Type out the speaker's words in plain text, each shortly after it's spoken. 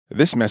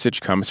This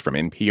message comes from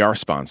NPR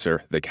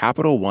sponsor, the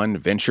Capital One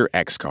Venture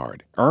X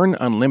Card. Earn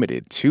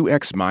unlimited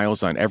 2x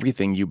miles on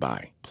everything you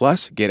buy.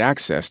 Plus, get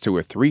access to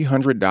a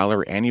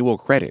 $300 annual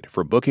credit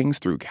for bookings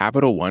through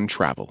Capital One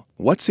Travel.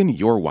 What's in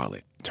your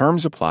wallet?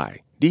 Terms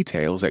apply.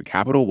 Details at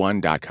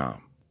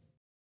CapitalOne.com.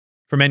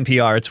 From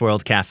NPR, it's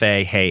World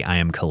Cafe. Hey, I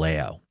am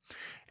Kaleo.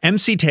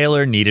 MC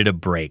Taylor needed a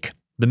break.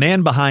 The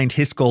man behind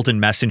His Golden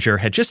Messenger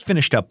had just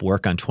finished up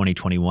work on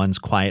 2021's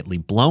Quietly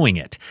Blowing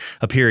It,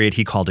 a period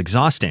he called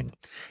exhausting.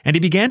 And he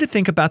began to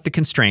think about the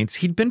constraints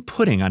he'd been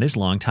putting on his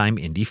longtime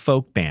indie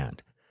folk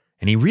band.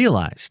 And he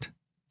realized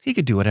he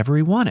could do whatever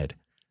he wanted.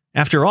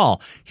 After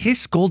all,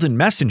 His Golden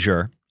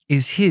Messenger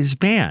is his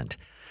band.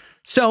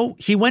 So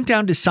he went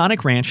down to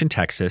Sonic Ranch in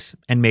Texas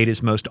and made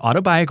his most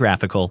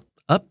autobiographical,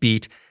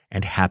 upbeat,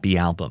 and happy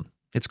album.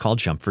 It's called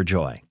Jump for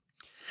Joy.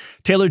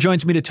 Taylor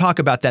joins me to talk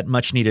about that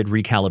much-needed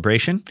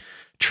recalibration,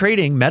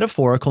 trading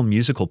metaphorical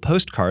musical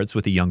postcards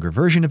with a younger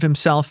version of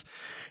himself,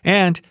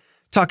 and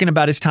talking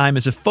about his time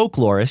as a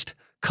folklorist,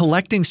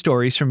 collecting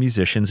stories from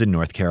musicians in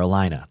North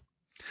Carolina.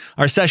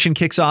 Our session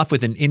kicks off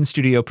with an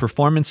in-studio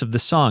performance of the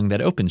song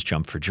that opens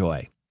Jump for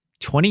Joy.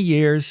 20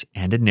 years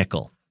and a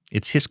nickel.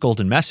 It's His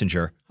Golden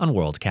Messenger on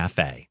World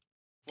Cafe.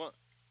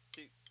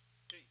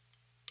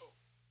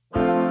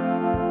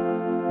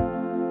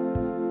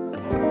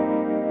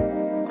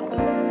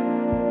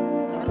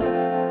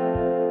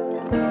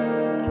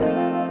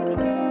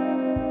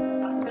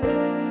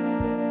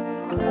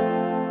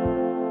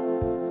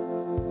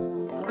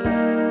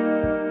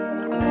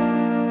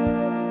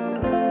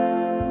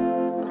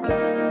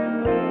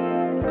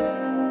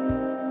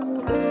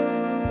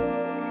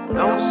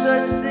 No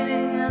such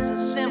thing as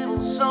a simple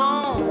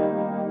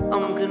song,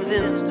 I'm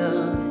convinced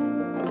of,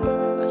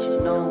 I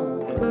should know.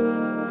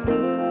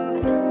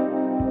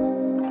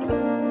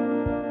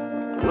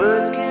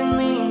 Words can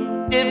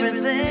mean different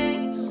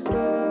things,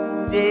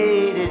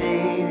 day to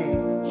day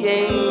they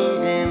change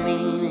their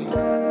meaning.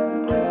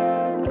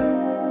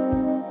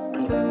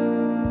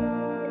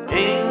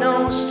 Ain't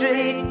no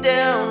straight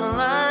down the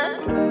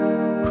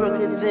line,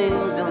 crooked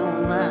things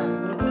don't lie.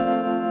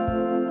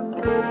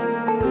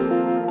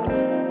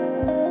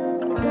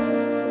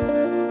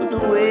 The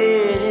way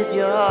it hits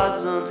your heart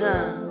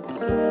sometimes,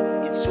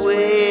 you'd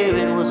swear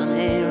it was an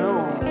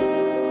arrow.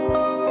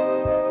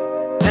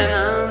 And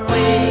I'm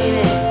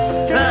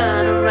waiting,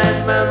 trying to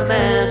write my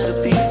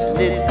masterpiece, and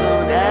it's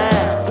coming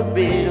out the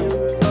riddle.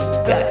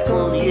 Got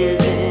 20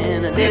 years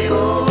in a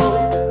nickel.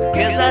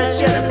 Guess I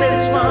should have been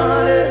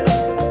smarter.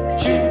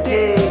 Shouldn't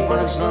take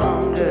much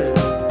longer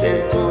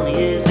than 20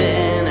 years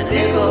in a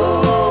nickel.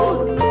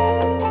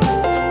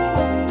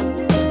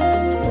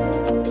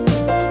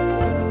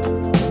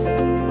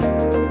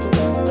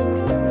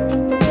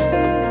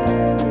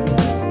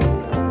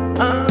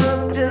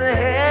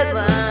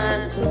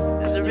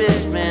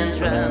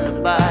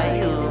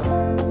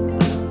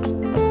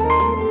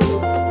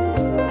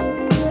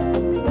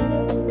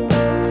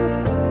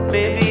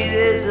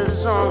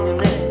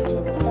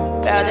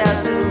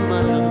 Out too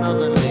much or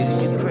nothing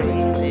makes you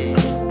crazy.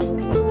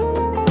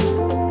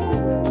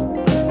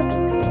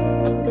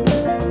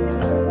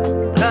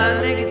 Try and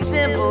make it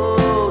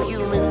simple,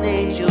 human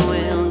nature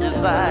will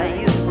defy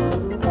you.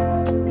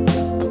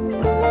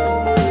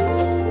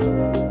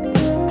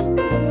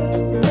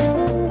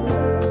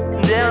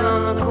 Down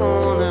on the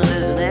corner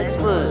there's an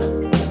expert,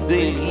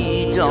 then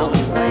he don't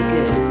like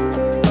it.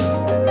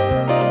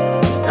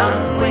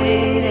 I'm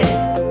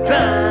waiting,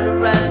 trying to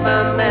write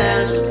my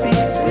masterpiece.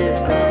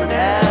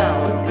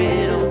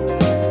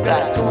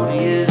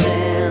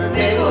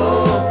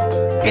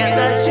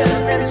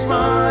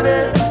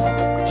 Smarter,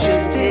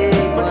 should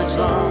take much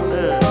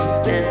longer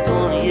than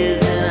 20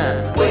 years, and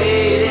I'm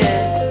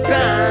waiting,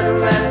 trying to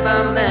write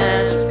my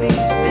masterpiece.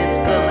 It's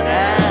coming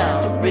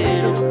out a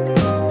riddle.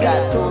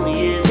 Got 20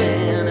 years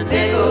and a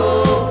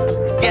nickel.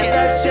 Guess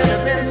I should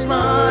have been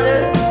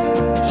smarter.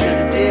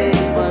 Shouldn't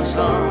take much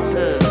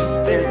longer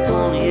than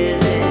 20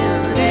 years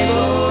and a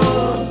nickel.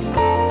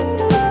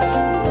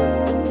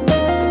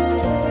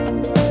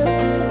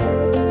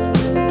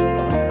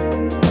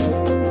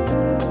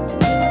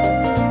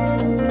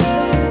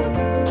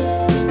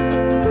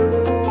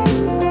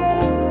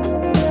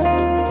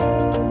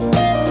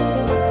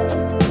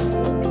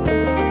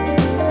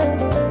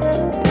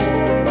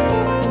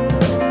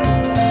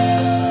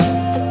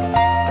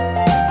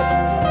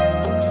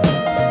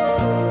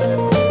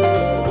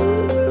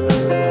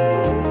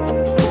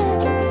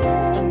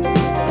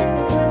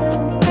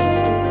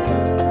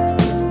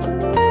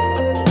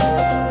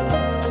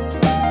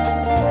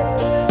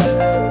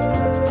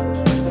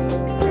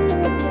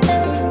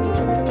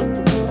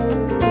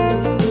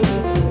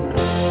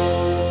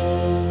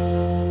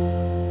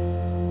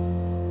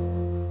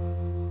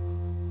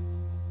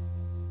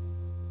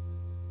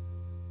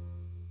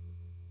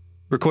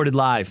 Recorded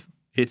live,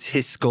 it's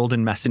His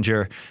Golden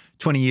Messenger,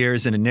 20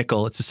 years and a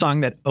nickel. It's a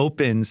song that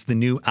opens the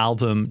new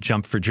album,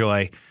 Jump for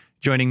Joy.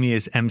 Joining me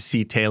is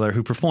MC Taylor,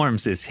 who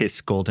performs as His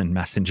Golden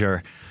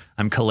Messenger.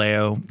 I'm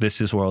Kaleo.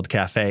 This is World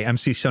Cafe.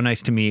 MC, so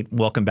nice to meet.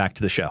 Welcome back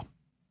to the show.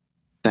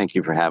 Thank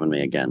you for having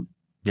me again.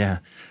 Yeah.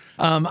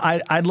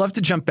 I'd love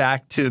to jump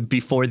back to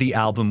before the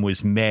album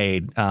was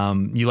made.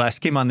 You last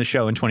came on the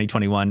show in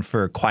 2021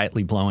 for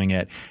Quietly Blowing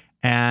It.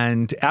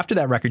 And after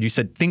that record, you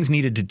said things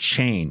needed to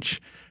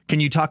change. Can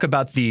you talk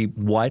about the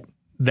what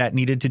that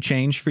needed to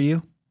change for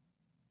you?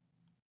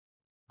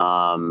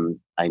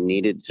 I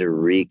needed to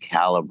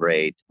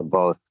recalibrate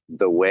both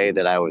the way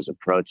that I was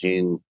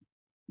approaching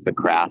the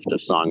craft of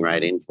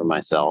songwriting for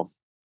myself.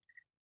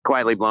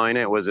 Quietly Blowing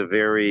It was a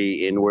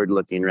very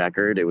inward-looking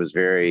record. It was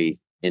very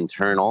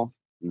internal.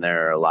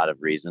 There are a lot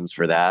of reasons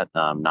for that,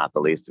 not the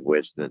least of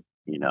which that,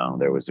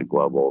 there was a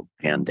global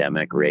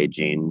pandemic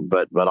raging,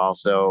 but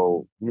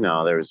also,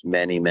 there was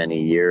many, many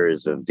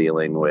years of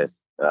dealing with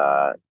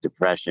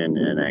depression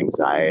and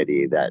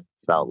anxiety that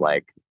felt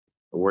like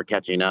were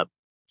catching up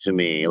to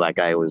me, like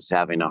I was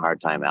having a hard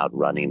time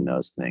outrunning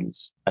those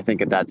things. I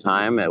think at that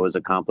time, it was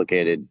a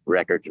complicated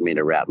record for me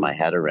to wrap my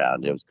head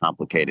around. It was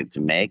complicated to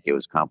make. It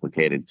was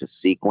complicated to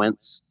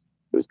sequence.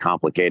 It was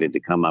complicated to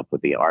come up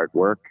with the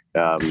artwork.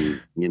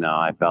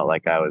 I felt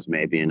like I was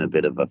maybe in a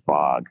bit of a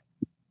fog.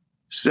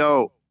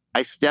 So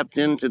I stepped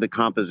into the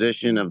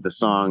composition of the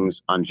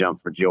songs on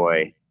Jump for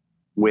Joy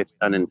with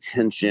an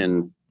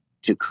intention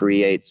to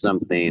create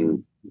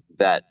something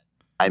that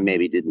I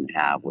maybe didn't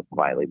have with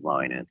Quietly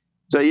Blowing It.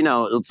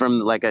 So, from,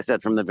 like I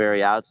said, from the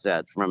very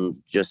outset,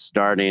 from just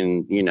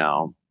starting,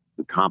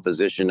 the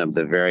composition of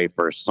the very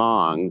first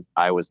song,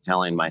 I was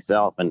telling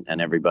myself and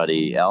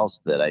everybody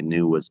else that I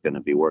knew was going to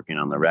be working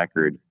on the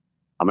record,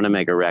 I'm going to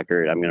make a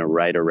record. I'm going to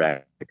write a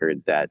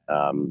record that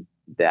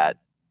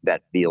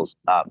feels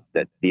up,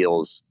 that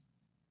feels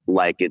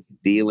like it's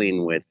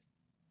dealing with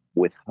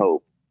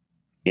hope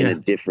in a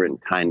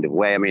different kind of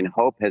way. I mean,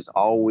 hope has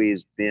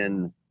always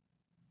been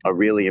a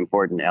really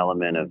important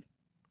element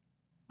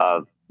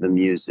of the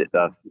music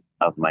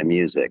of my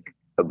music,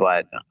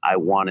 but I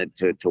wanted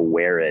to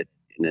wear it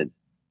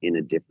in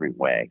a different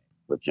way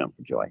with Jump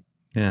for Joy.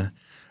 Yeah.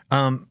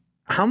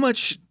 How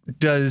much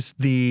does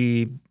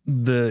your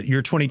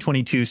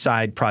 2022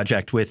 side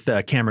project with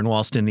Cameron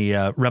Walston,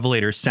 the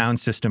Revelator Sound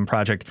System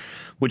project,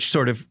 which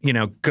sort of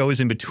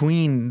goes in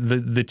between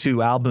the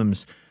two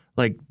albums,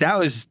 like that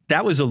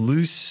was a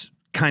loose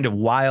kind of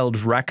wild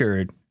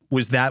record.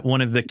 Was that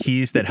one of the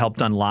keys that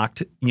helped unlock,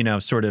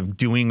 sort of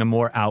doing a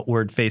more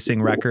outward facing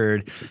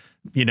record,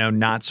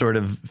 not sort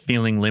of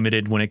feeling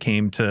limited when it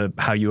came to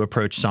how you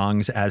approach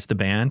songs as the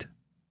band?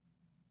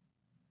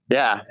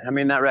 Yeah. I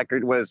mean, that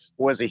record was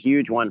a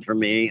huge one for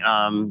me.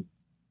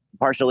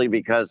 Partially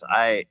because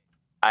I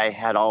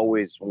had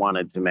always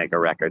wanted to make a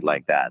record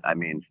like that. I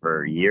mean,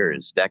 for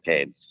years,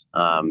 decades.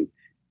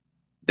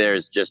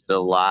 There's just a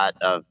lot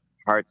of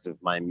parts of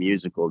my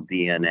musical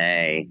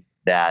DNA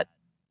that,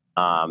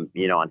 on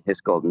His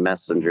Golden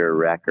Messenger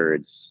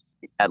records,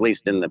 at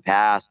least in the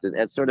past,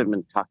 it's sort of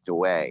been tucked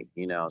away,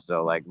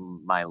 so like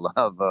my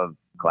love of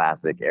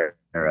classic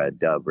era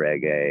dub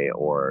reggae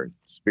or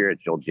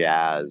spiritual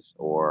jazz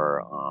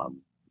or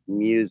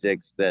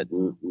musics that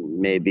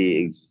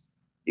maybe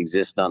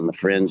exist on the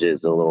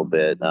fringes a little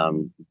bit,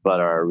 but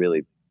are a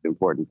really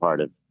important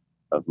part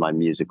of my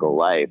musical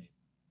life.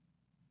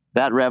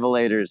 That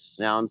Revelator's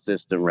Sound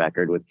System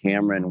record with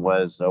Cameron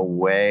was a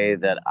way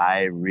that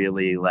I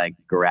really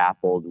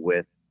grappled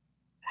with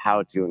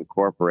how to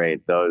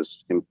incorporate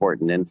those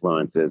important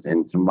influences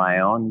into my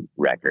own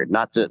record,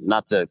 not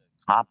to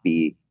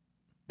copy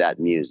that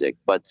music,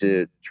 but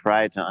to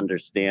try to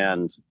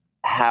understand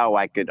how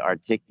I could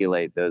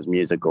articulate those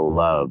musical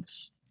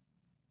loves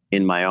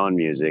in my own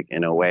music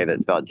in a way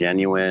that felt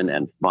genuine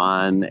and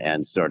fun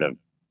and sort of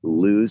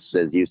loose,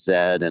 as you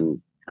said,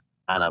 and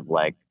kind of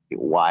like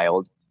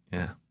wild.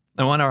 Yeah.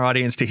 I want our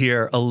audience to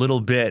hear a little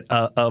bit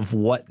of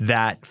what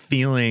that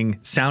feeling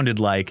sounded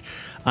like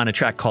on a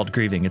track called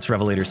Grieving. It's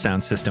Revelator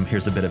Sound System.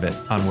 Here's a bit of it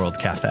on World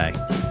Cafe.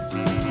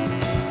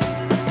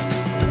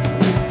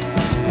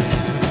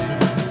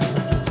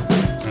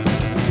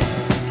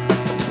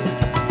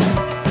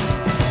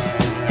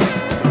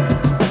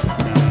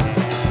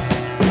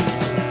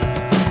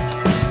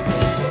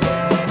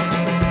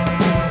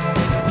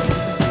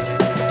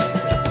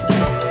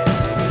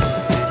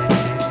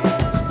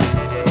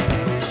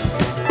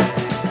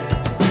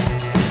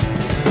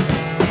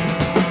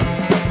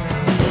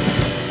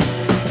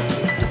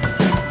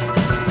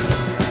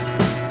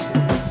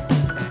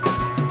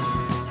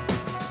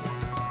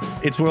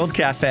 It's World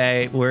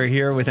Cafe. We're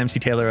here with MC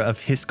Taylor of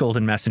His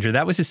Golden Messenger.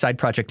 That was his side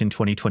project in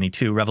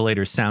 2022,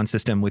 Revelator Sound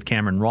System with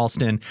Cameron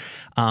Ralston.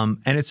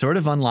 And it sort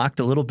of unlocked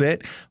a little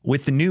bit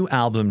with the new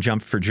album,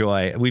 Jump for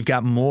Joy. We've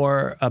got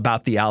more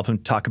about the album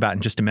to talk about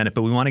in just a minute,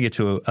 but we want to get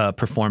to a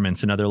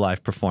performance, another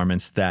live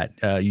performance that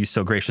you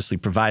so graciously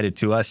provided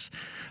to us.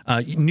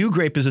 New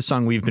Grape is a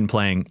song we've been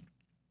playing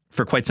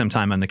for quite some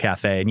time on the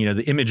cafe. And,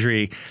 the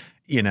imagery,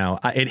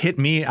 it hit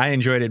me. I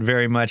enjoyed it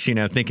very much,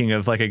 thinking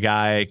of like a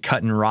guy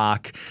cutting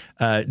rock,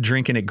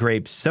 drinking a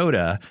grape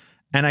soda.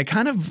 And I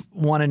kind of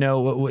want to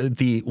know what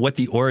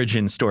the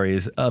origin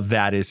story of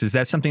that is. Is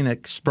that something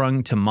that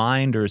sprung to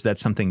mind, or is that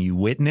something you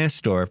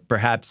witnessed, or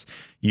perhaps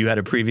you had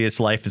a previous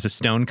life as a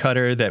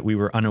stonecutter that we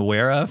were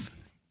unaware of?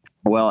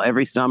 Well,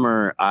 every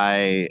summer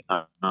I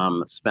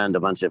spend a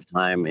bunch of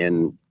time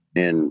in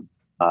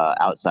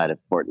outside of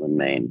Portland,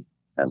 Maine,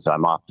 and so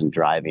I'm often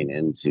driving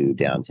into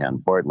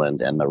downtown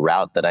Portland. And the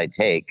route that I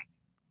take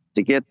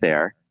to get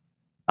there,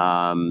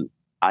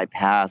 I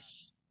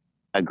pass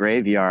a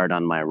graveyard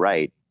on my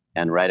right,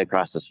 and right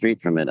across the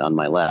street from it on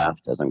my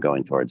left, as I'm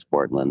going towards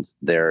Portland,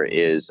 there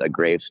is a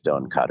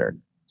gravestone cutter.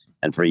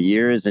 And for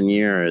years and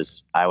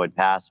years, I would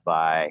pass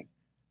by,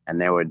 and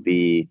there would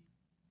be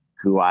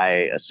who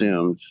I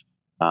assumed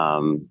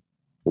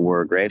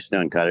were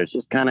gravestone cutters,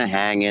 just kind of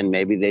hanging.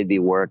 Maybe they'd be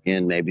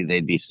working, maybe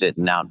they'd be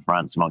sitting out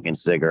front smoking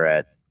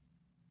cigarette.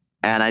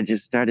 And I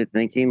just started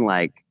thinking,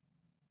 like,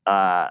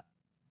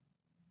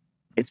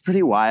 it's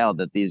pretty wild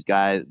that these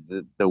guys,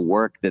 the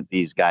work that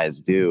these guys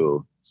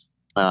do,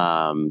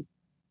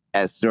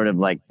 as sort of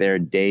like their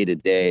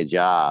day-to-day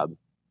job,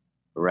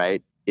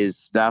 right, is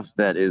stuff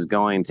that is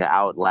going to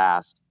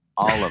outlast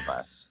all of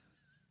us.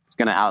 It's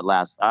going to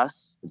outlast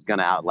us. It's going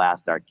to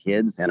outlast our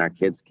kids and our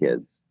kids'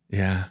 kids.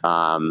 Yeah.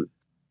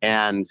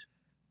 And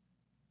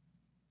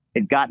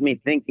it got me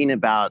thinking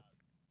about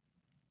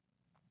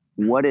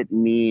what it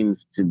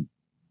means to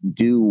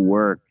do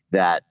work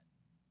that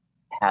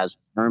has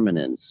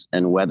permanence,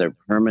 and whether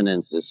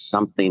permanence is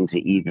something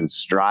to even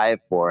strive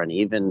for, and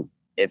even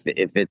if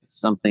it's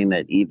something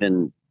that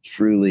even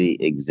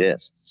truly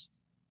exists.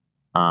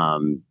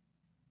 And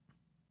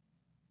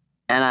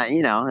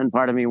and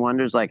part of me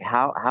wonders, like,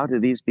 how do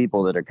these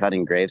people that are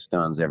cutting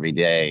gravestones every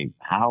day,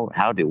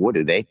 what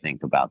do they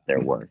think about their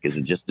work? Is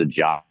it just a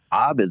job?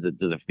 Does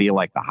it feel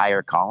like a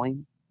higher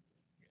calling?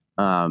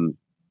 So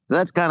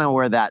that's kind of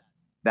where that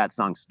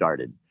song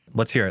started.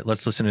 Let's hear it.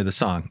 Let's listen to the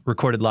song.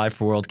 Recorded live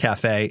for World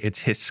Cafe. It's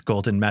Hiss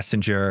Golden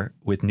Messenger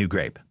with New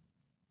Grape.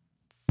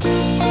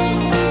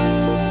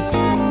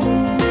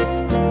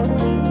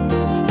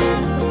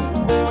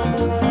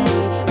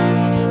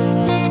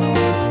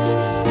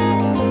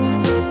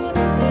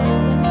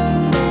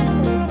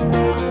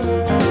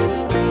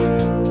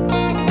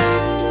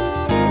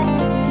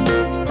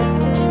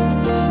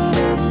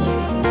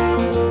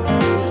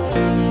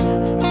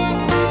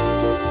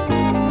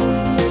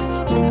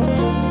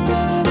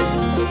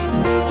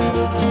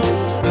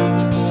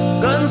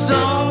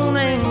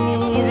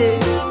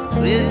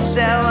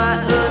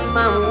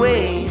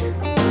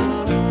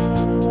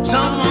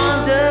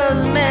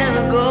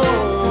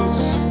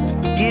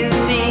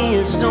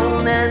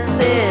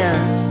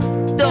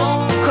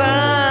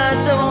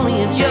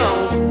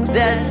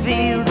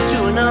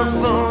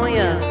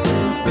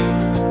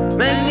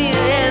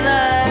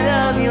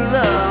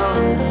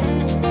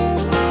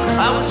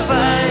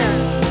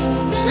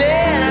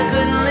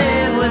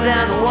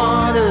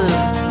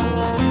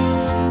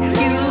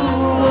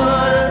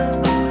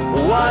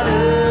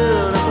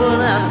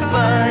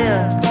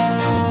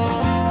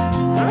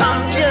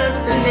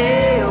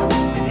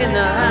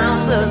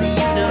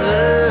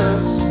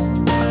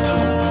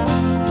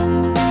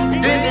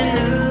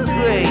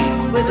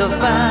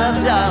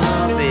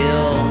 $5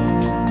 bill.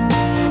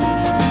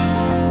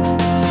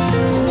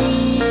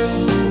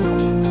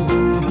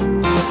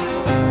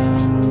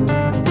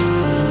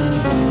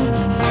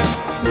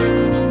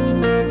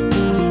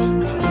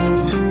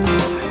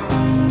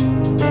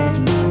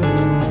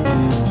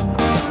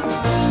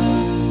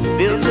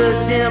 Built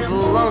a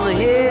temple on the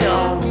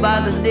hill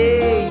by the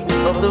day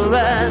of the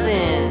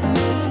rising.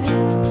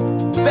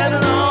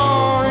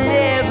 Babylon in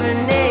every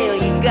nail,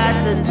 you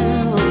got to do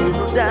a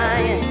little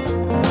dying.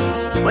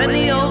 When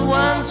the old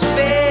ones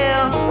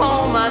fell,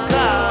 oh my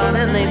God,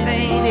 and they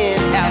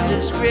painted out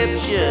the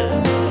scripture.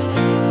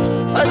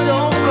 But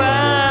don't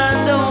cry,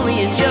 it's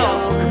only a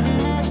joke.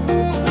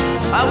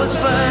 I was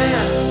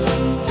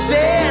fine,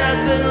 said I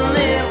couldn't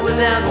live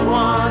without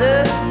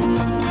water.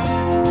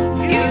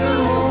 You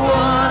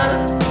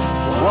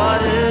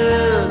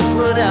water,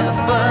 put out the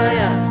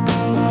fire.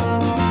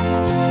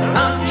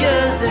 I'm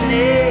just a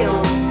nail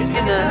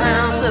in the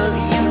house of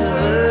the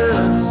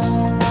universe.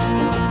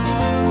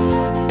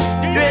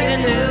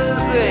 Drinking New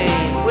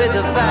Grape with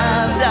a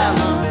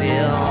 $5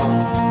 bill.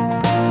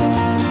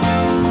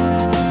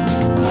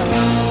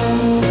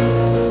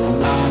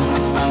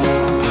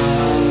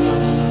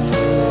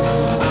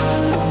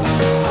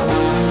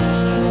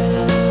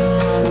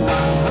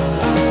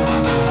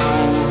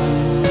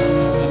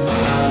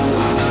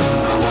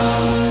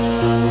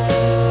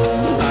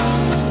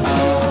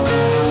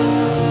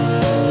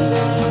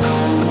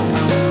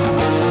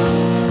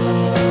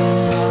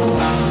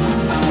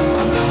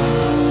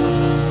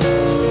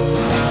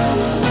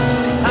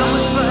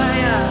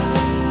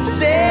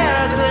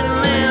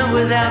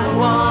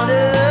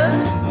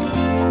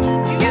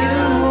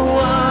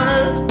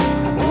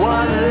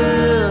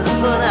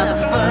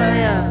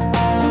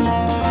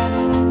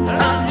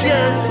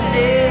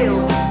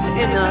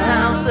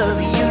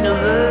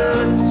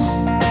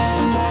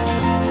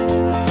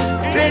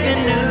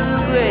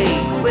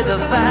 The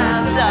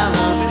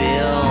 $5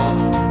 bill.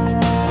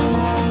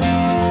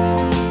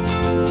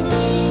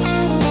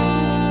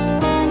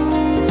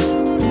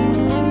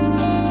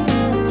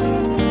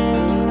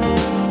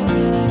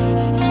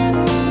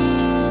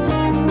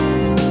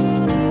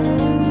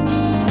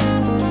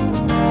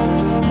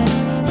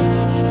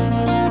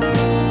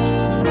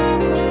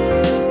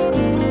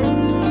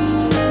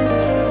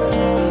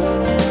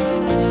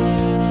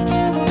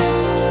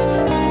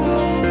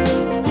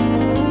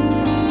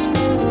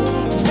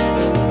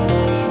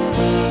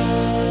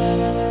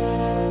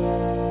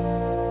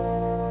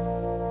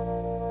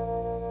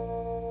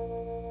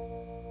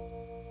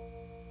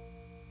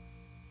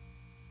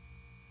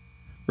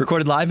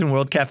 Recorded live in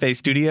World Cafe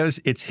Studios,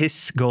 it's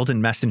His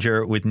Golden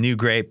Messenger with New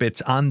Grape. It's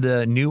on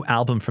the new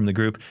album from the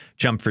group,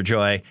 Jump for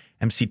Joy.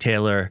 MC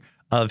Taylor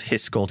of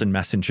His Golden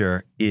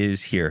Messenger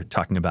is here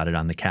talking about it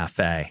on the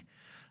cafe.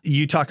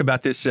 You talk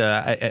about this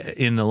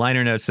in the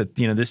liner notes that,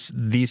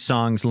 these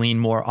songs lean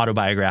more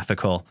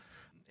autobiographical.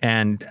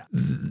 And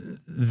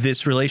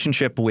this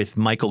relationship with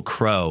Michael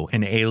Crow,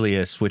 an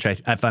Alias, which,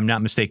 if I'm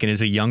not mistaken,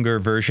 is a younger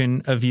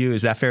version of you.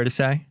 Is that fair to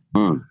say?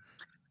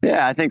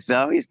 Yeah, I think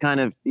so. He's kind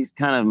of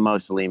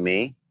mostly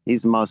me.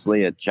 He's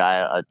mostly a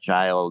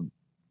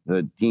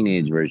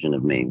teenage version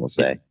of me, we'll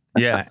say.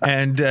 Yeah.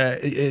 And,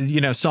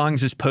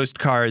 songs as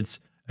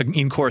postcards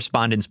in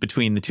correspondence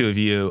between the two of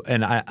you.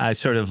 And I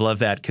sort of love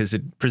that because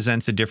it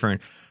presents a different,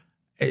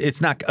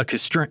 it's not a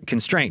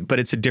constraint, but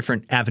it's a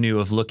different avenue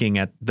of looking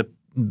at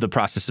the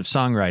process of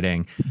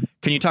songwriting.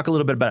 Can you talk a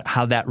little bit about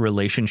how that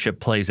relationship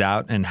plays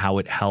out and how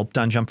it helped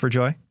on Jump for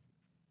Joy?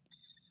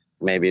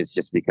 Maybe it's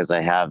just because I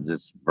have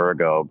this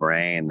Virgo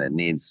brain that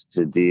needs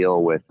to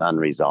deal with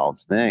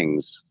unresolved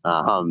things.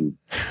 The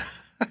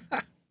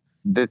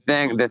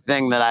thing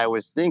that I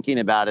was thinking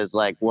about is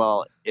like,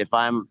 well, if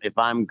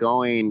I'm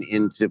going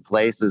into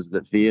places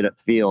that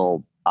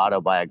feel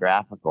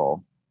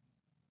autobiographical,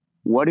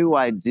 what do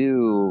I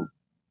do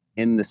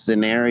in the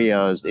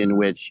scenarios in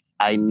which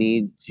I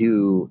need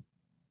to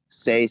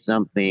say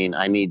something?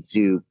 I need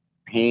to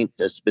paint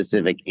a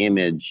specific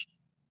image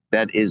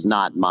that is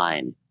not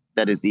mine.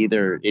 That is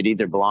either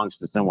belongs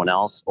to someone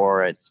else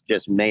or it's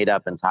just made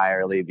up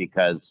entirely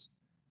because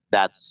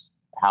that's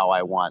how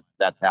I want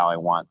the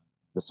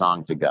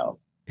song to go.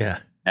 Yeah.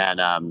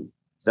 And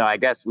so I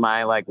guess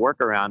my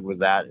workaround was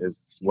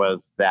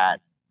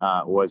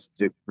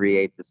to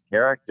create this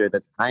character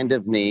that's kind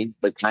of me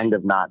but kind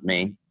of not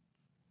me.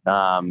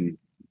 And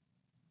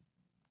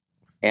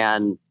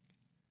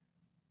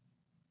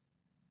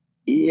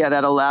yeah,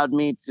 that allowed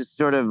me to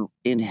sort of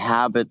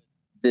inhabit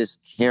this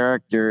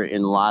character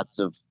in lots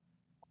of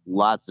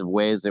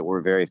ways that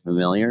were very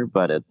familiar,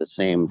 but at the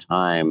same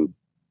time,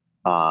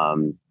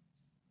 to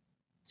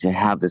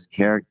have this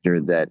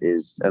character that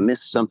is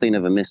something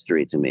of a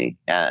mystery to me,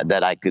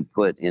 that I could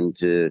put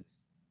into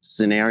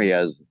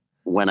scenarios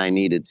when I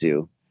needed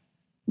to,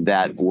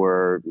 that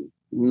were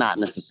not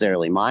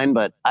necessarily mine,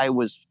 but I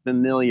was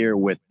familiar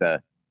with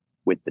the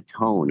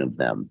tone of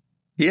them.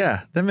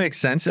 Yeah, that makes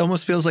sense. It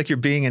almost feels like you're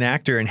being an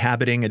actor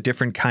inhabiting a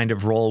different kind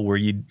of role where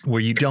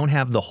you don't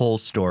have the whole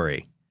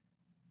story.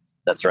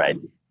 That's right.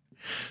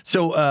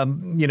 So,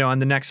 on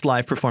the next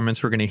live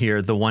performance, we're going to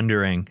hear The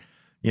Wondering.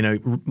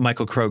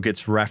 Michael Crow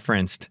gets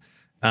referenced.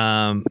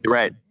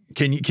 Right.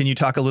 Can you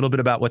talk a little bit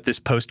about what this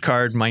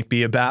postcard might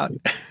be about?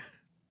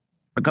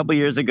 A couple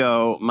years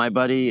ago, my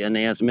buddy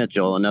Aeneas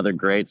Mitchell, another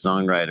great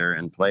songwriter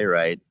and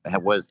playwright,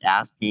 was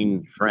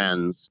asking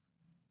friends,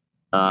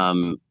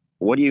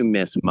 what do you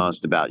miss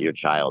most about your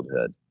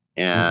childhood?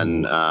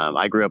 And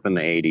I grew up in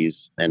the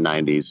 80s and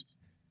 90s.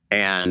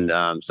 And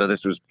so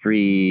this was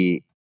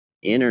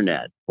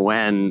pre-internet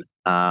when,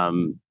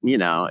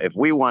 if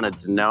we wanted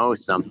to know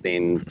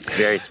something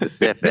very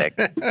specific,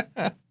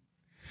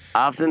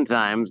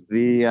 oftentimes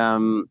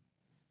that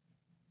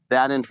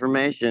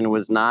information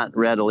was not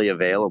readily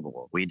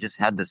available. We just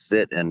had to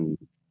sit and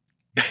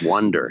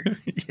wonder.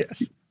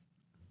 Yes.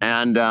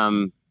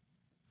 And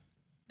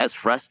as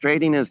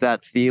frustrating as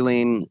that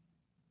feeling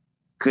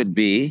could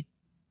be,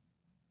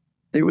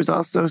 there was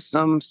also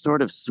some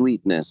sort of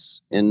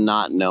sweetness in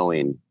not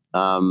knowing.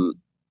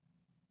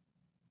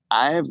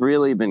 I've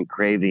really been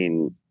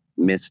craving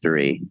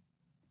mystery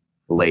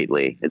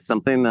lately. It's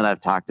something that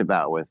I've talked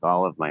about with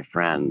all of my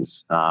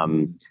friends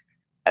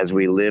as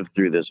we live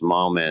through this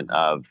moment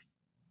of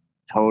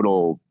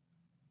total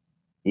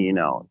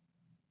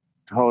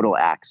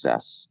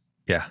access.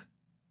 Yeah.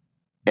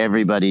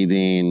 Everybody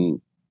being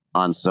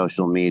on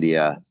social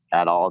media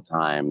at all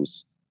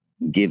times,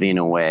 giving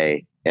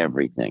away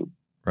everything.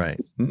 Right.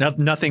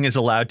 Nothing is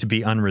allowed to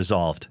be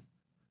unresolved.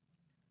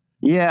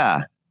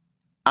 Yeah.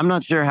 I'm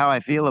not sure how I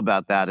feel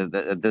about that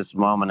at this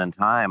moment in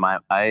time. I've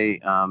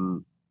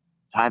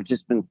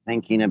just been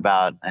thinking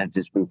about,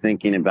 it's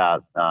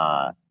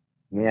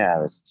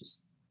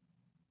just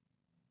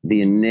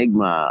the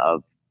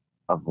enigma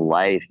of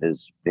life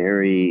is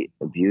very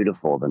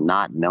beautiful. The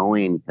not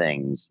knowing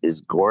things is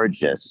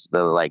gorgeous.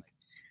 The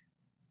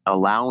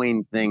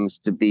allowing things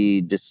to be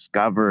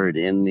discovered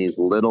in these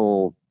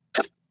little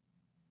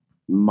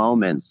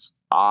moments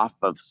off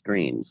of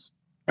screens.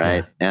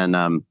 Right. Yeah.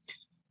 And,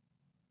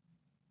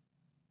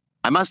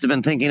 I must have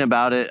been thinking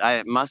about it.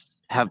 I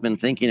must have been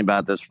thinking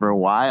about this for a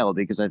while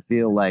because I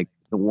feel like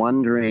The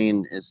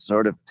Wondering is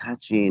sort of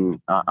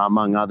touching,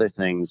 among other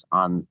things,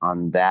 on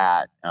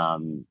that.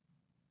 I'm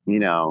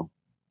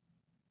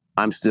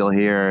still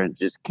here,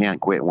 just can't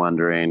quit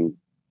wondering.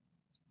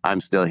 I'm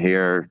still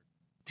here,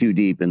 too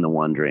deep in the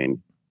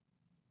wondering.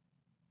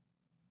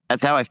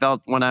 That's how I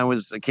felt when I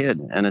was a kid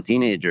and a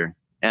teenager,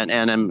 and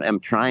I'm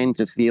trying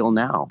to feel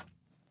now.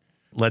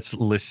 Let's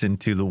listen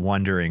to The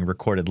Wondering,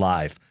 recorded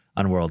live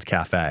on World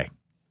Cafe.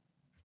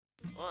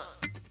 1,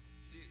 2,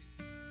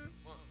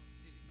 1,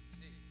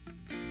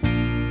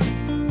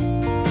 2, 3.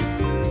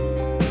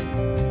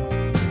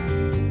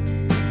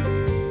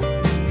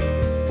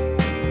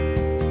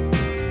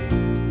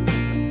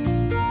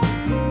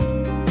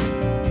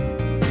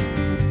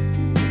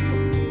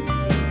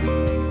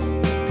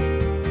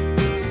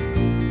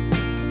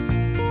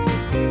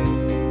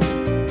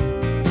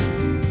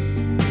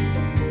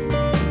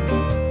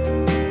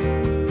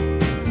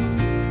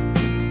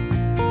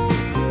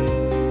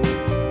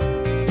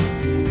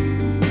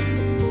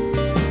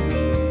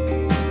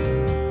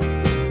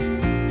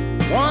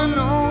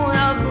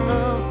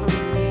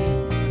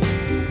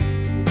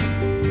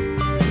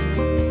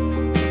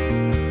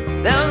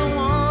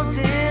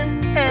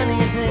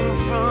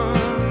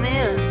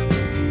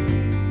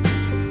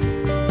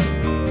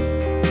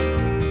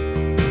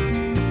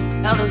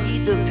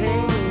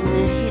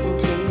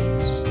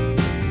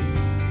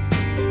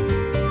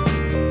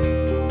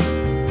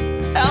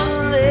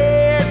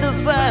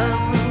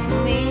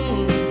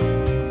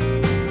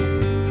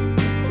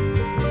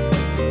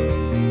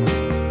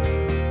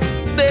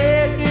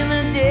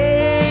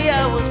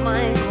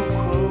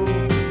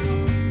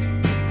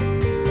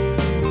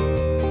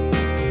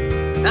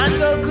 Not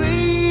go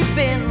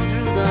creeping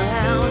through the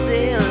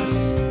houses,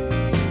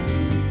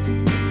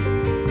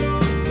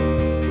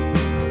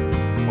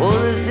 all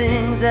the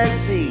things I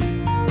see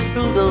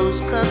through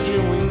those country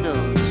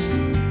windows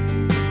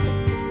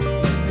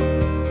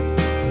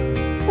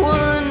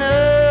were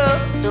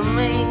enough to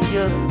make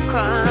you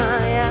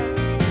cry out.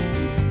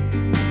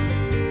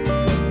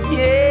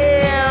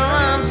 Yeah,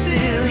 I'm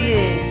still,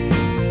 yeah,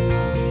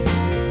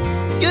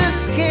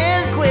 just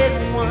can't quit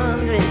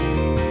wondering.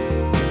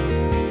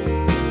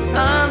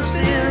 I'm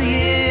still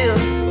here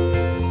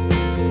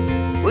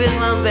with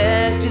my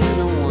back to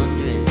the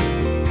wondering.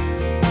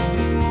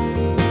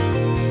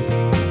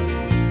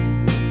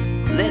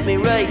 Let me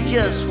write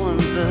just one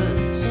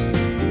verse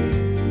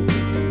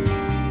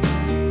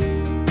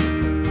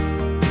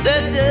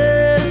that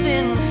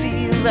doesn't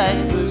feel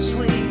like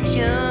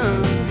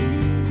persuasion.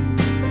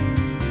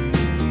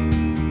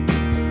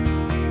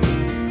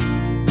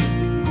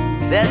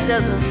 That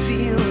doesn't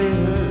feel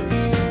rehearsed.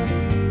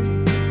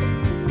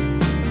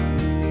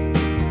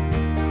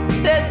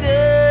 That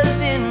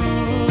doesn't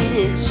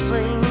need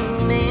explaining.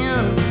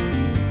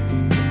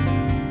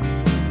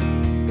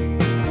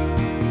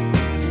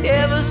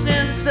 Ever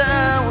since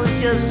I was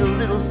just a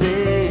little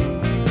thing,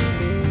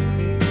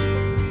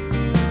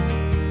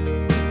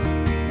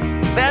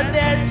 about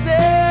that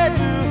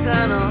certain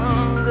kind of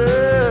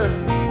hunger,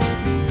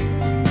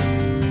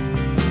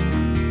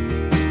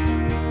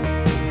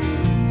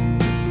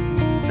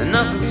 and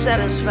nothing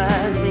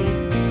satisfied me.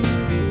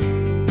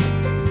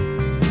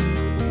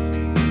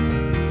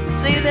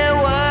 See that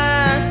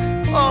wide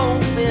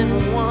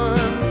open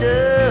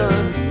wonder.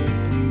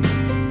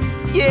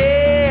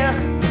 Yeah,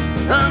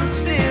 I'm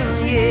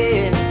still,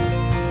 yeah,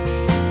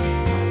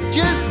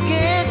 just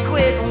can't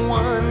quit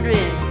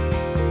wondering.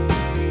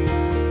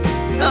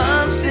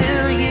 I'm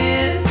still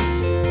here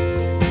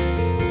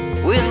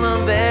with my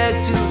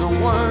back to the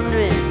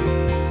wondering.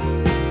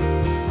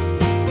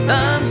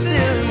 I'm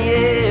still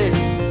here,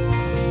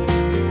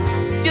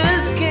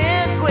 just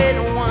can't quit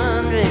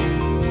wondering.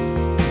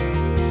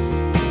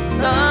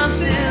 I'm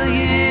still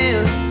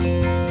here,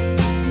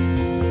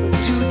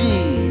 but too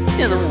deep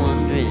in the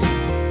wondering.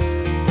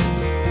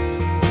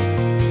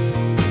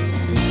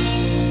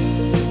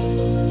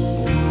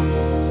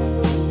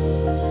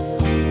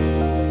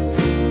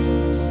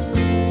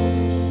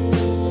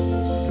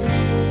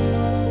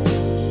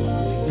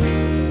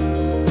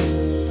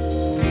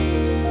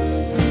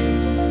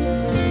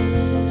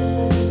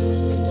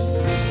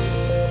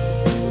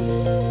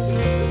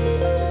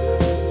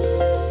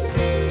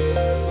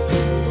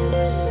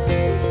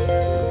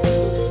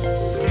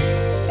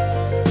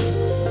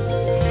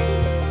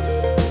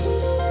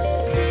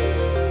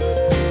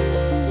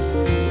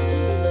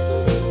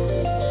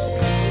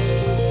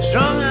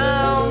 Strung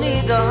out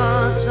neath the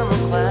hot summer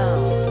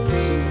clouds,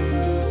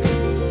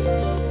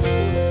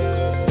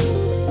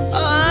 I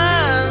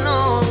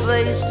know a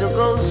place to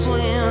go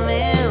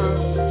swimming,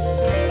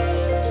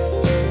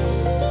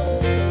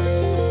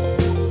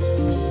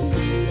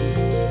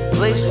 a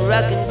place where I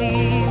can be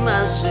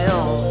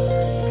myself.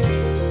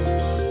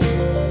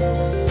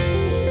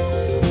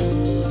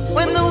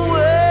 When the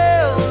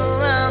world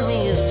around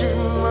me is too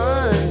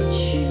much,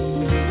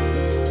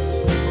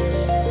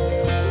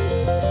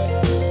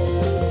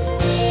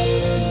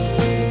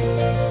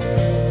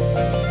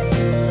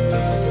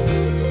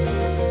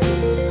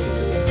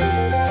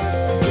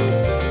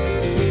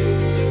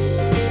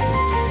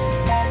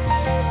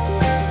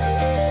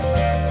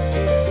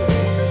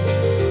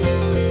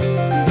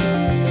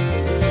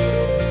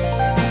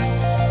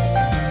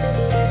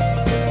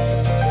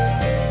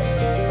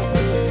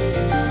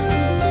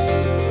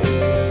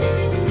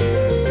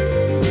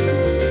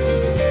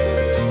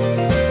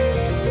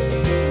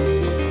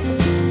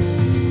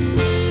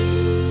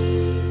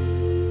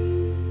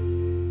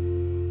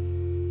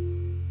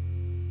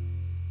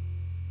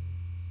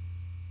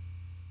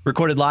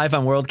 Recorded live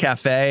on World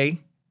Cafe.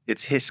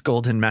 It's His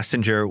Golden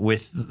Messenger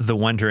with The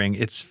Wondering.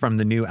 It's from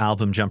the new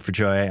album, Jump for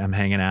Joy. I'm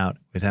hanging out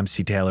with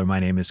MC Taylor. My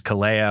name is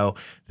Kaleo.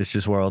 This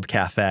is World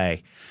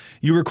Cafe.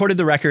 You recorded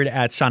the record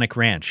at Sonic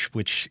Ranch,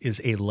 which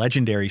is a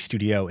legendary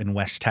studio in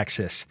West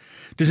Texas.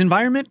 Does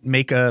environment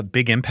make a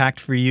big impact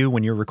for you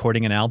when you're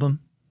recording an album?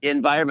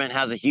 Environment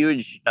has a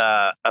huge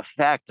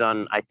effect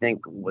on, I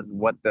think,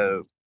 what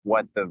the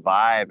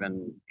vibe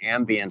and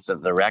ambience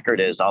of the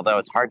record is, although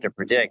it's hard to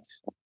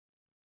predict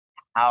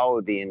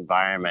how the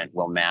environment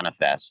will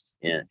manifest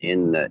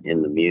in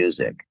the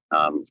music.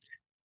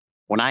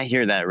 When I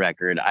hear that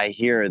record, I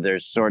hear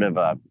there's sort of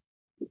a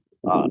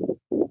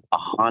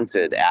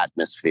haunted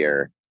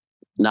atmosphere,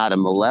 not a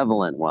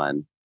malevolent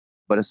one,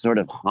 but a sort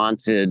of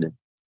haunted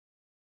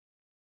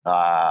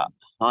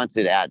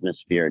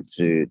atmosphere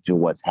to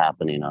what's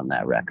happening on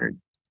that record.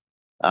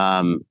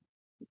 All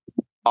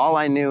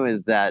I knew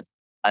is that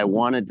I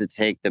wanted to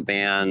take the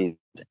band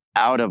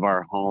out of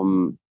our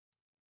home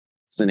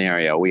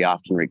scenario. We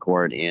often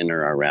record in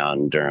or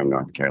around Durham,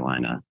 North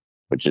Carolina,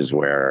 which is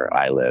where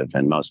I live,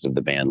 and most of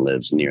the band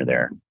lives near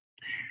there.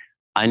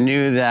 I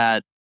knew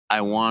that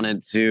I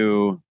wanted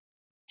to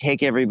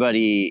take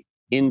everybody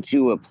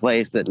into a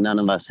place that none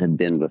of us had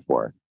been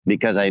before,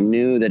 because I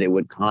knew that it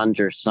would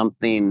conjure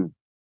something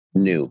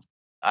new.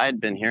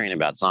 I'd been hearing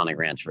about Sonic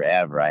Ranch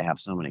forever. I have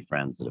so many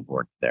friends that have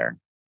worked there.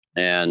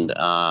 And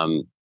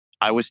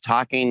I was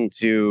talking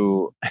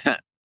to,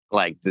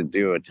 like, to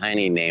do a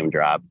tiny name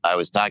drop, I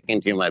was talking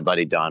to my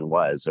buddy Don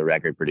Was, a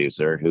record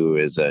producer who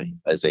is a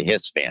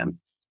Hiss fan.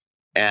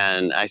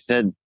 And I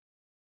said,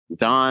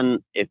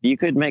 Don, if you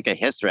could make a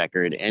Hiss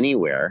record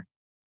anywhere,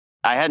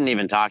 I hadn't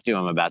even talked to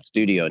him about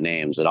studio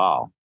names at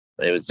all.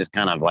 It was just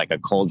kind of like a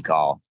cold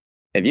call.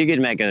 If you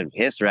could make a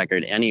Hiss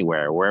record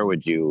anywhere, where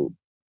would you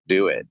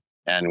do it?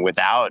 And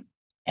without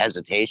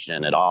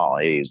hesitation at all,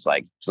 he's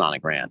like,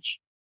 Sonic Ranch.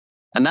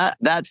 And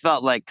that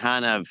felt like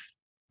kind of,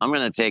 I'm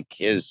going to take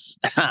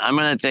I'm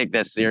going to take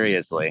this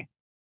seriously.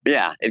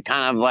 Yeah, it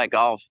kind of like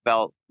all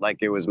felt like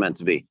it was meant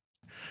to be.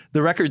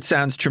 The record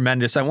sounds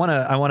tremendous. I want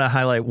to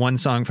highlight one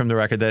song from the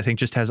record that I think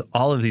just has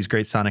all of these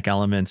great sonic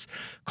elements,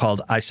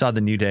 called I Saw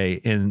the New Day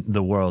in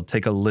the World.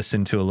 Take a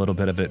listen to a little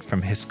bit of it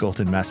from His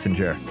Golden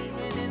Messenger.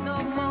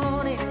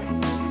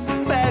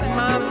 Pack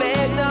my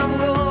bags, I'm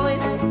going.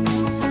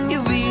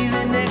 You'll be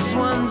the next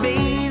one,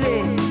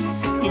 baby.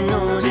 You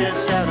know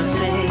just how to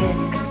say it.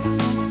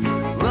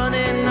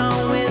 Running,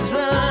 always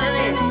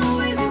running.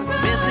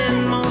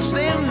 Missing,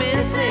 mostly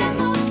missing.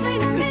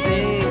 The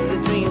things the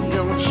dream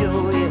don't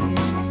show you.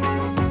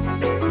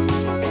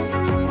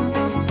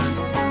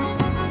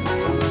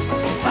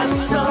 I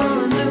saw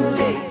the new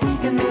day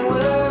in the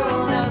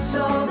world. I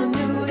saw the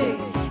new day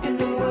in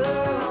the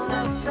world.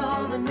 I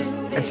saw the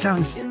new day. It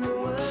sounds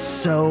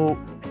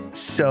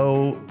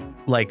so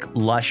like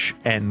lush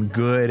and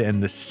good,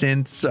 and the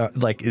synths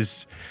like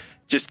is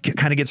just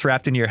kind of gets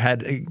wrapped in your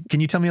head.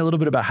 Can you tell me a little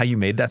bit about how you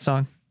made that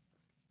song?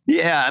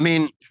 Yeah, I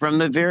mean, from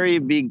the very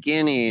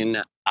beginning,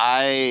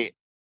 I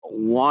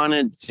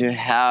wanted to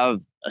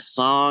have a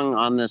song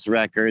on this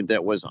record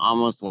that was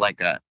almost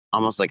like a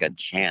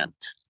chant,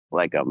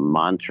 like a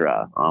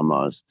mantra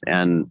almost.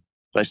 And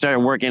so I started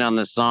working on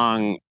this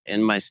song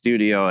in my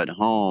studio at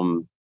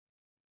home.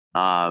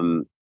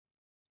 And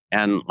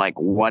like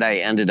what I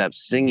ended up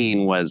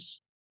singing was,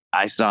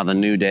 I saw the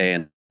new day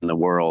in the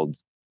world,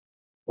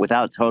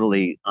 without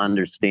totally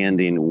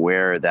understanding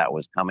where that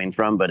was coming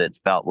from. But it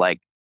felt like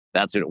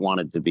that's what it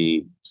wanted to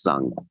be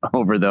sung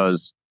over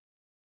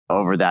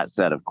that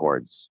set of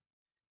chords.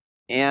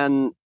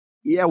 And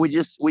yeah, we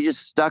just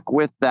stuck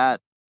with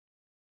that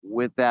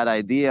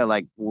idea,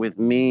 like with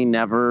me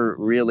never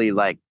really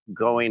like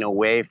going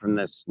away from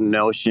this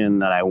notion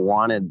that I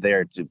wanted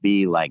there to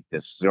be like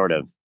this sort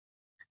of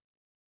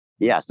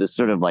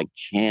like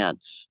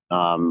chant,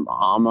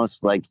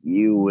 almost like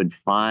you would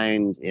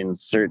find in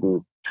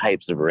certain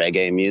types of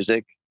reggae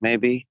music,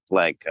 maybe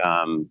like,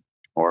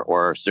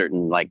 or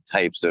certain like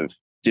types of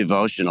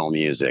devotional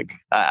music.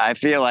 I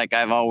feel like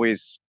I've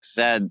always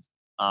said,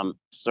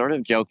 sort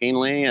of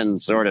jokingly and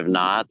sort of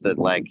not, that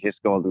like His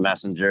Golden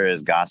Messenger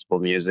is gospel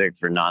music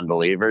for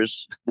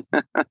non-believers.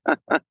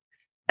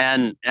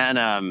 and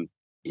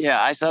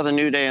yeah, I Saw the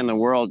New Day in the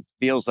World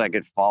feels like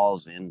it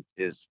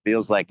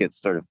feels like it's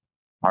sort of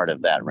part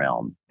of that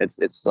realm.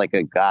 It's like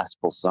a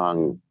gospel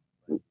song,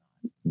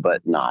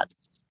 but not.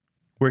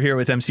 We're here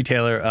with MC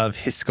Taylor of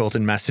His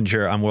Golden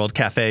Messenger on World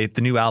Cafe. The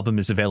new album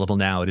is available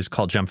now. It is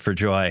called Jump for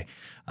Joy.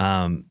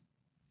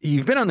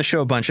 You've been on the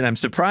show a bunch, and I'm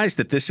surprised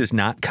that this has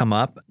not come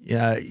up.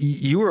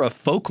 You were a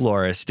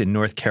folklorist in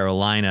North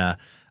Carolina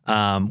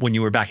when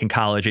you were back in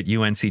college at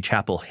UNC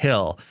Chapel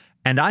Hill,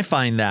 and I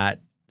find that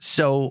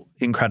so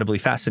incredibly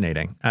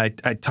fascinating. I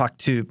talked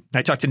to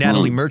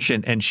Natalie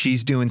Merchant, and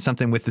she's doing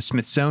something with the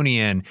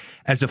Smithsonian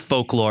as a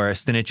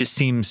folklorist, and it just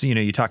seems,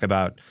 you talk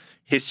about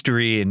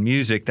history and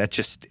music, that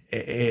just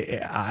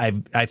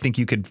I think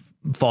you could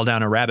fall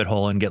down a rabbit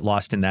hole and get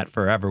lost in that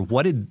forever.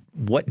 What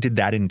did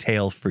that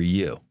entail for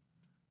you?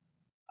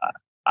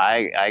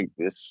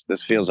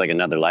 This feels like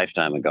another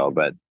lifetime ago,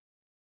 but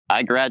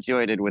I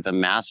graduated with a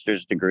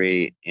master's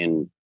degree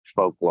in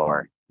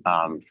folklore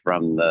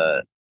from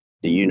the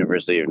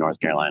University of North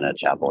Carolina at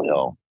Chapel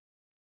Hill.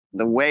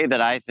 The way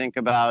that I think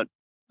about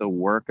the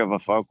work of a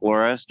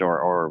folklorist,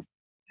 or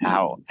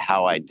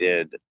how I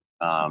did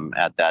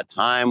at that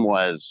time,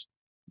 was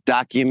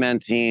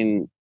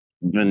documenting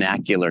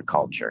vernacular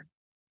culture,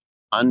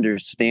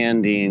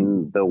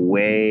 understanding the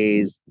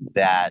ways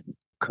that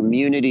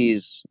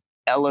communities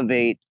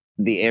elevate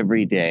the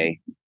everyday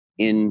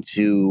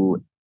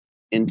into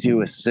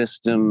a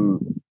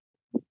system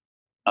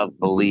of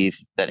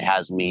belief that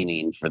has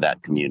meaning for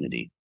that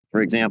community.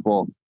 For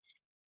example,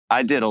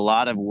 I did a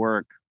lot of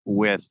work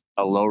with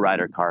a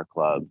lowrider car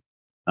club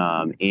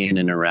in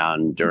and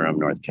around Durham,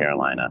 North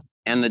Carolina.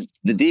 And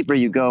the deeper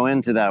you go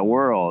into that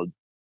world,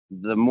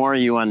 the more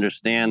you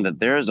understand that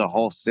there's a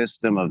whole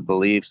system of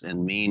beliefs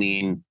and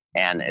meaning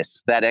and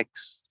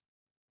aesthetics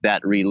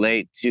that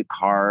relate to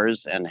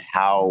cars and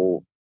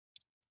how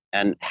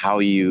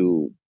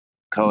you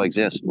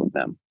coexist with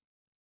them.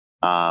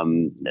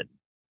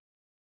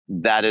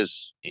 That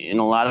is in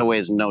a lot of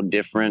ways no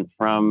different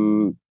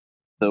from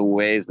the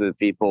ways that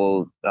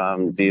people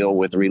deal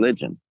with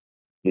religion,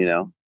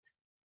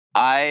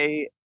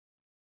 I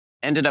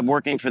ended up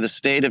working for the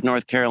state of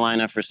North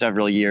Carolina for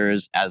several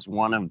years as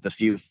one of the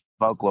few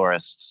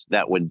folklorists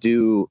that would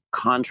do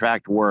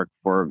contract work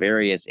for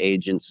various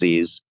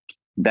agencies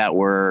that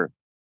were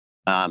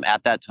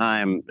at that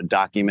time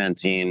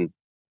documenting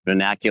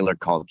vernacular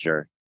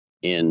culture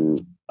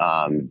in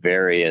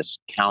various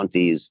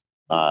counties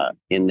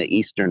in the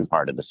eastern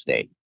part of the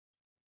state.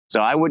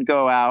 So I would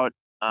go out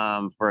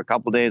for a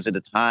couple days at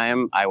a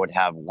time. I would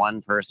have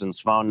one person's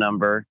phone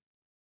number.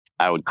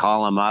 I would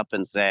call them up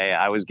and say,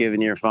 I was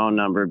given your phone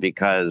number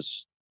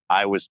because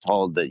I was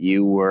told that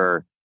you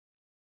were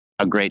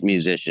a great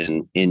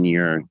musician in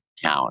your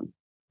town.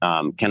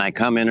 Can I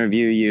come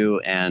interview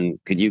you? And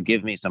could you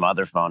give me some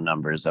other phone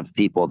numbers of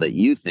people that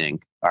you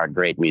think are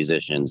great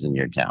musicians in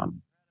your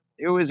town?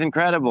 It was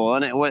incredible.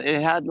 And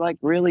it had like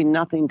really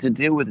nothing to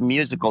do with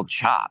musical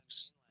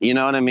chops. You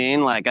know what I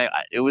mean? Like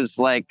it was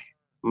like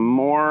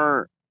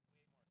way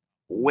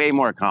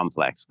more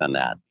complex than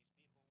that.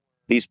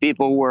 These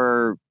people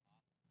were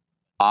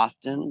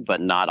often,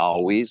 but not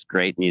always,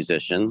 great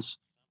musicians.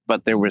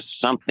 But there was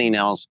something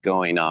else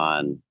going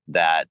on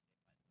that,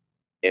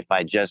 if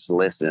I just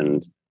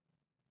listened,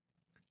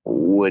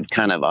 would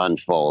kind of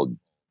unfold.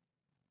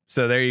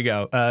 So there you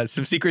go.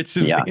 Some secrets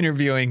of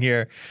interviewing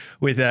here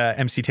with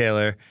MC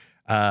Taylor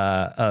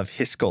of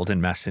His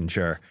Golden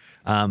Messenger.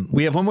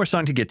 We have one more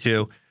song to get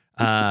to,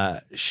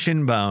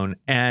 Shinbone.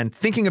 And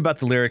thinking about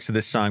the lyrics of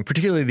this song,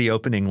 particularly the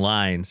opening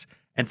lines,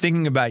 and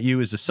thinking about you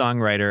as a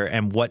songwriter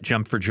and what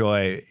Jump for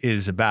Joy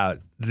is about,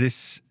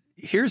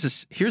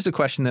 here's a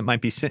question that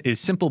might be is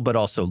simple but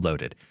also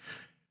loaded.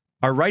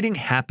 Are writing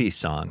happy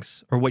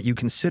songs, or what you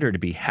consider to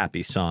be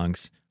happy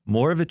songs,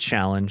 more of a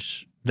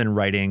challenge than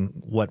writing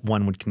what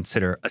one would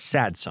consider a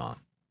sad song?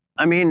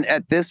 I mean,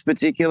 at this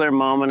particular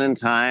moment in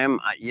time,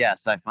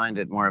 yes, I find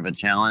it more of a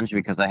challenge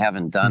because I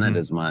haven't done it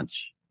as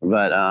much.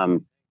 But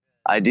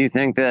I do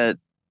think that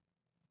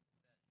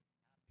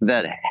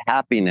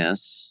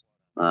happiness,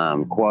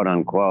 quote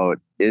unquote,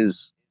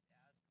 is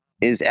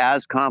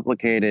as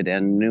complicated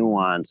and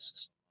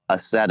nuanced a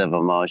set of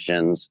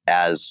emotions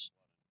as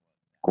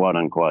quote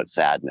unquote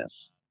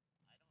sadness.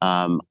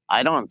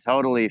 I don't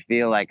totally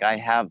feel like I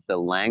have the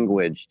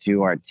language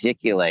to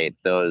articulate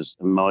those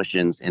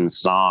emotions in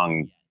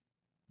song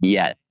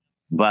yet,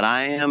 but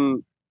I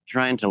am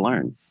trying to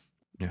learn.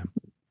 Yeah.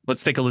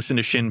 Let's take a listen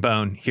to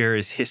Shinbone. Here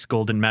is His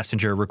Golden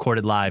Messenger,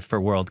 recorded live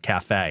for World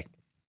Cafe.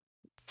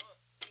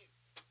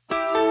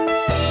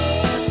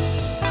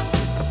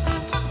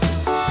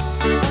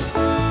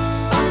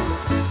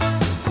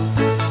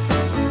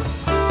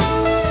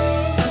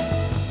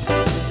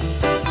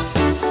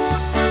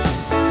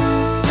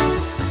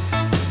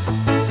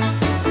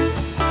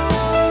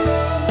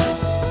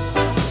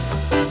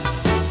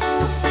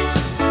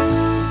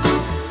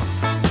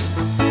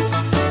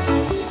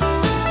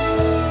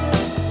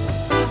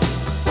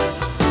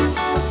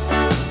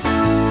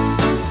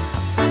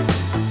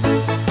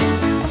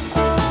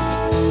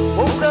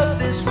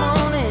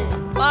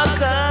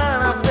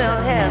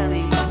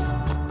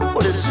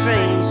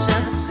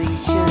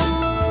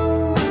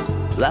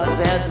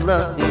 I've had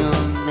love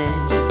beyond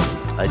measure.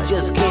 I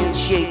just can't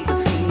shake the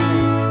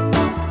feeling.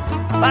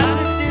 I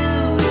could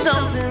do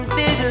something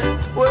bigger,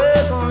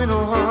 work a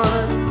little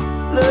harder,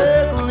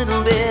 look a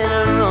little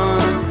better,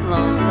 run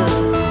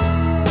longer.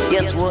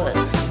 Guess what?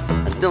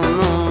 I don't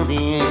know the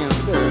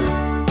answer.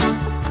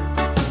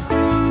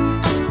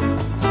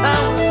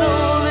 I was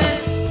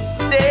only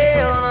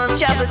down on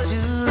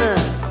Chapatula.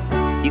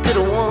 You could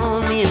have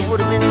warned me, it would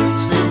have been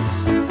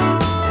useless.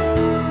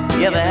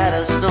 You ever had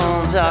a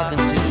storm talking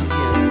to you?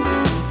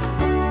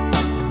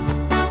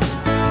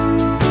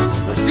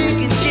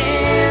 Taking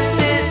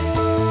chances,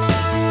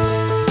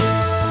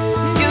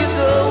 you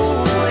go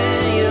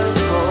where you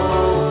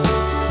go.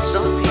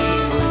 Some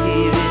people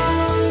hear it.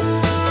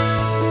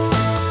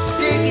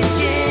 Taking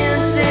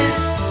chances,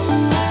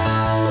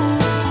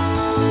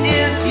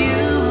 if you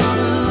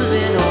lose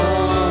it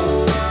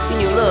all, can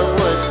you love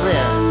what's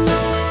left?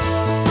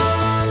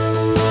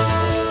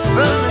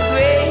 From the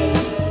great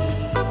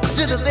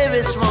to the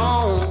very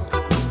small,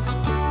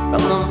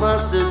 from the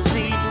mustard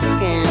seed to the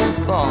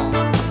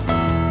cannonball.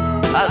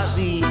 I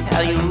see how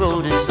you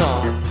wrote this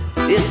song.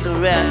 It's a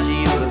rapture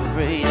you're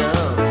afraid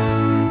of.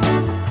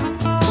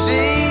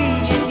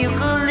 Sage and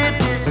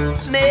eucalyptus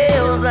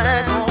smells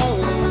like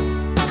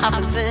home.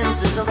 Hopping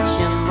fences on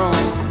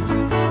Shinbone.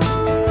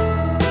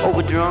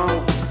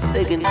 Overdrawn,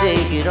 they can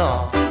take it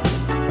all.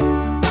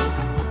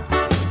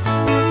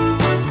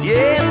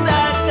 Yes,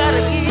 I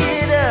gotta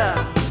get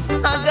up,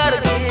 I gotta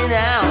get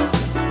out.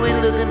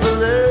 We're looking for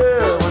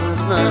love when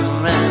there's none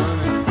around.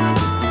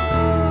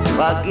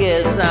 I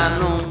guess I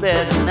know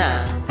better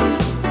now.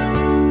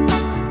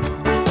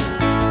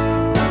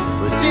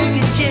 But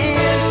taking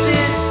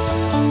chances,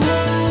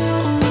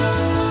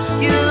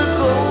 you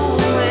go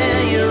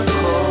where you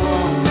go.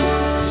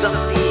 Some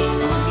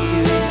people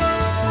hear it.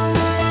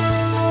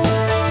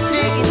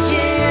 Taking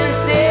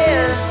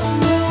chances,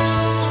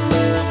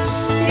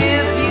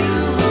 if you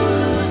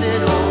lose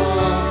it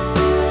all,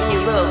 you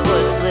love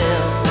what's left.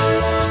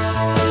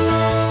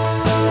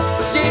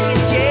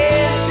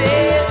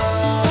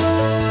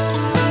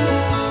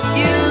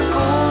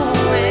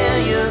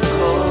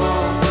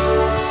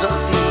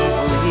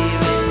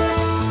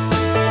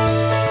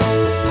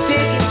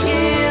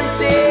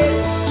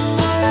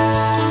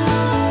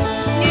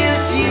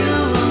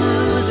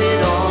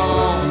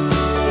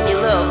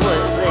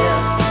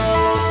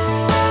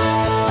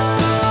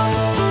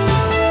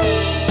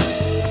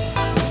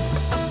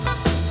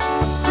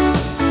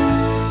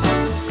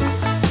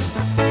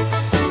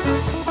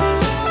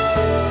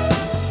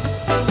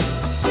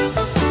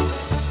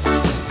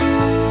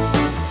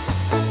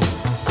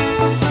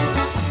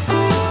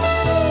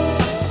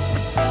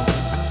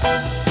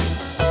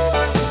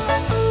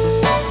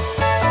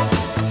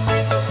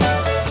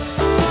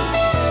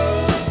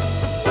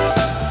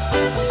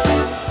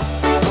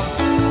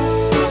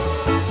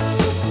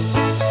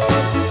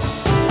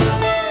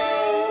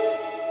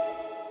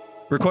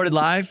 Recorded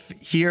live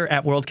here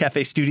at World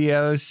Cafe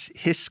Studios,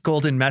 His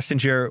Golden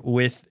Messenger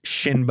with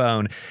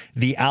Shinbone.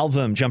 The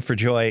album, Jump for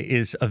Joy,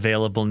 is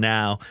available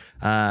now.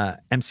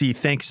 MC,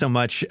 thanks so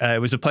much. It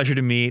was a pleasure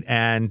to meet,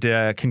 and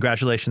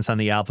congratulations on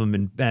the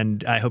album.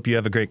 And I hope you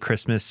have a great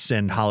Christmas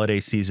and holiday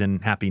season.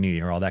 Happy New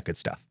Year, all that good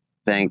stuff.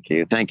 Thank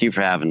you. Thank you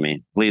for having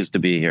me. Pleased to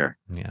be here.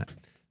 Yeah.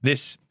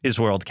 This is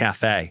World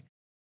Cafe.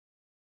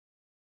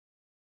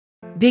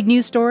 Big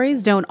news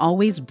stories don't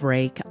always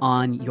break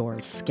on your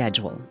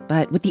schedule.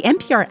 But with the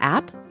NPR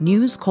app,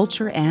 news,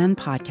 culture, and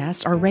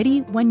podcasts are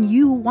ready when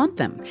you want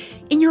them,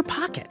 in your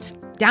pocket.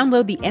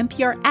 Download the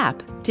NPR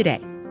app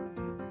today.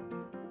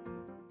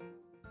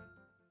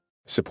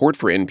 Support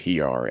for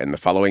NPR and the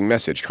following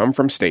message come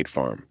from State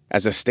Farm.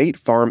 As a State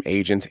Farm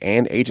agent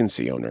and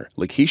agency owner,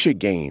 Lakeisha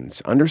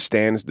Gaines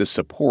understands the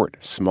support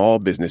small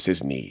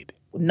businesses need.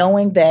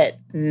 Knowing that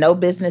no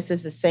business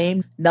is the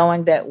same,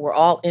 knowing that we're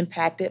all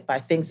impacted by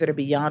things that are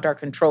beyond our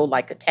control,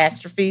 like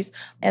catastrophes,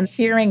 and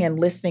hearing and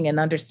listening and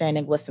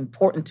understanding what's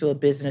important to a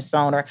business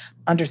owner,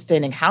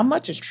 understanding how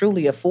much is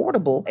truly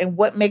affordable and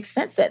what makes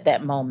sense at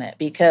that moment,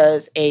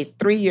 because a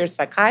 3-year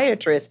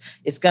psychiatrist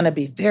is going to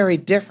be very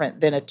different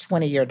than a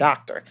 20-year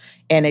doctor.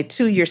 And a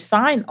 2-year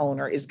sign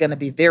owner is going to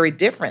be very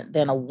different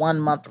than a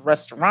 1-month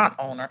restaurant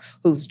owner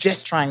who's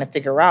just trying to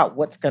figure out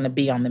what's going to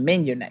be on the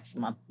menu next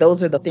month.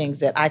 Those are the things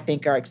that I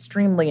think are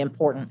extremely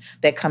important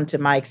that come to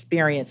my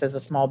experience as a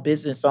small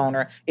business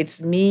owner.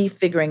 It's me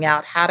figuring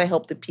out how to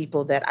help the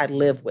people that I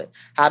live with,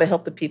 how to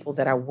help the people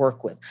that I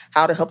work with,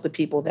 how to help the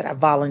people that I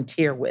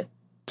volunteer with.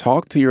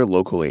 Talk to your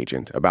local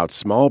agent about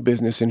small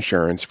business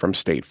insurance from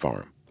State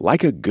Farm.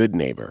 Like a good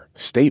neighbor,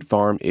 State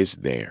Farm is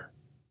there.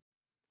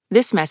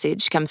 This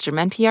message comes from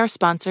NPR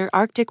sponsor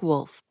Arctic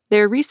Wolf.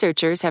 Their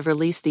researchers have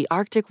released the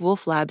Arctic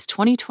Wolf Lab's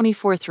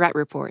 2024 Threat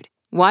Report.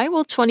 Why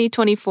will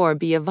 2024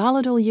 be a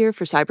volatile year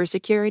for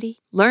cybersecurity?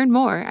 Learn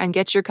more and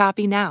get your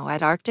copy now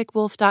at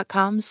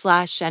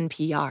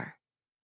arcticwolf.com/NPR.